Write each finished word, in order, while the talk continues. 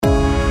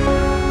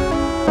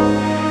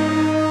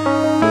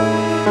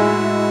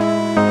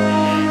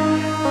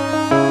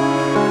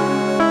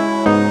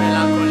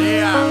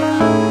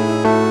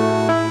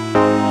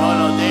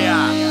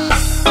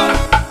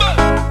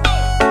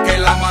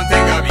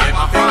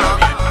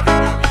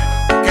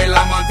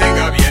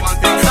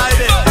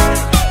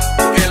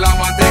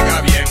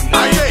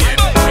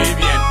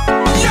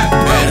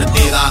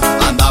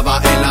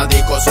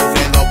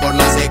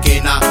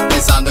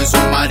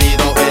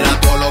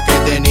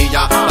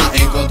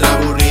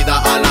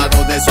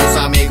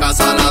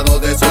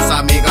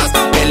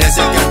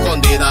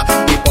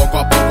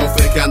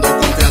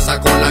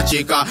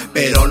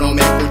pero no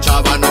me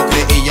escuchaba, no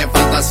creía en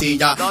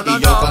fantasía.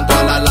 Y yo con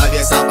toda la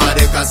labia, esa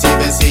pareja así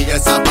vencilla,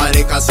 esa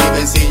pareja así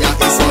vencilla,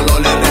 y solo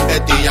le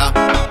repetía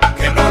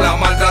que no la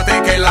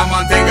maltrate, que la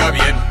mantenga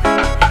bien,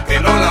 que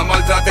no la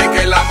maltrate,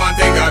 que la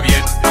mantenga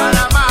bien,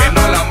 que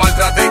no la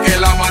maltrate, que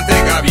la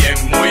mantenga bien,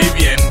 muy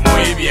bien,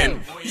 muy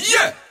bien,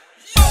 yeah.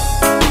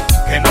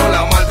 Que no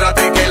la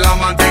maltrate, que la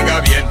mantenga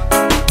bien,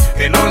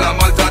 que no la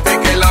maltrate,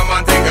 que la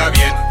mantenga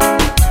bien,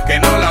 que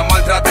no la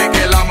maltrate,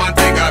 que la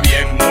mantenga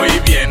bien, muy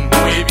bien,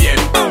 muy bien,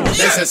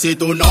 yeah.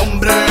 Necesito un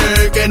hombre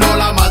que no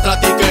la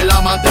maltrate y que la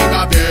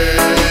mantenga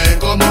bien,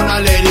 como una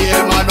lady,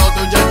 hermano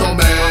de un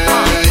gentleman.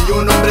 Y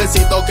un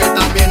hombrecito que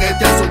también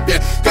esté a su pie,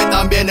 que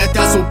también esté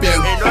a su pie.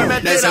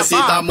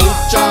 Necesita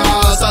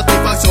muchas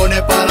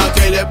satisfacciones para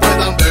que le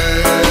puedan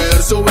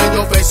ver su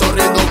bello face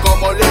sonriendo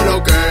como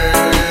Little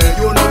Gay.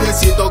 Y un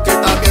noviecito que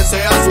también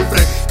sea su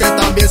friend, que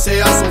también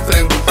sea su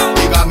friend.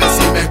 Dígame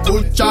si me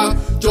escucha,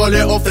 yo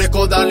le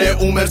ofrezco darle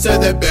un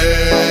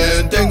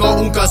Mercedes-Benz. Tengo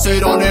un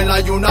caserón en la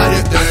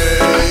United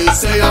States.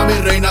 Sea mi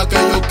reina que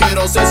yo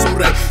quiero ser su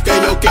rey, que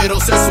yo quiero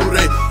ser su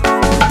rey.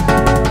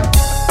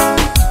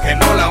 Que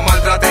no la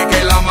maltrate,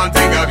 que la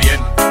mantenga bien,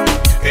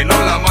 que no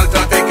la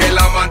maltrate, que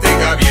la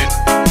mantenga bien,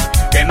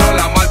 que no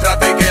la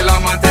maltrate, que la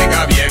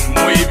mantenga bien,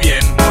 muy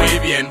bien, muy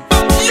bien,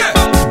 yeah.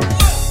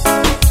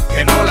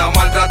 Que no la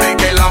maltrate,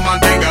 que la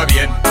mantenga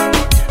bien,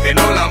 que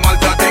no la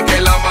maltrate,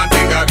 que la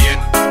mantenga bien,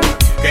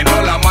 que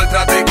no la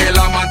maltrate, que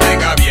la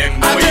mantenga bien,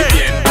 muy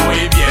bien, muy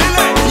bien,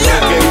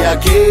 yeah. Lo que ella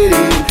quiere,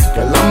 que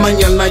en la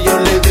mañana yo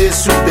le dé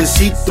sus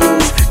besitos,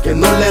 que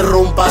no le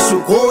rompa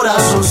su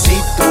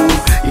corazoncito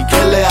y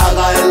que le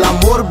haga el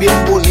amor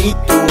bien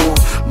bonito.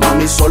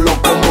 Mami, solo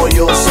como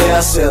yo sé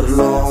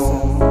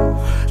hacerlo,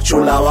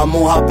 chula,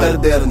 vamos a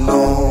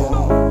perdernos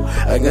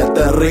en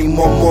este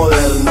ritmo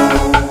moderno.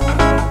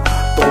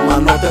 Toma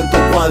nota en tu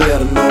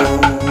cuaderno.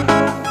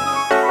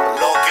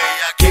 Lo que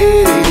ella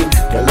quiere,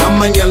 que en la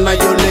mañana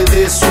yo le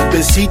dé sus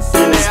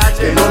besitos,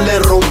 que no le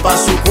rompa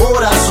su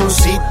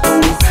corazoncito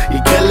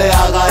y que le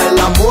haga el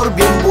amor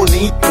bien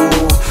bonito.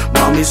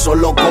 Mami,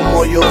 solo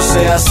como yo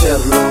sé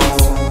hacerlo,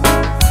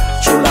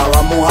 chula,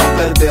 vamos a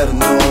perdernos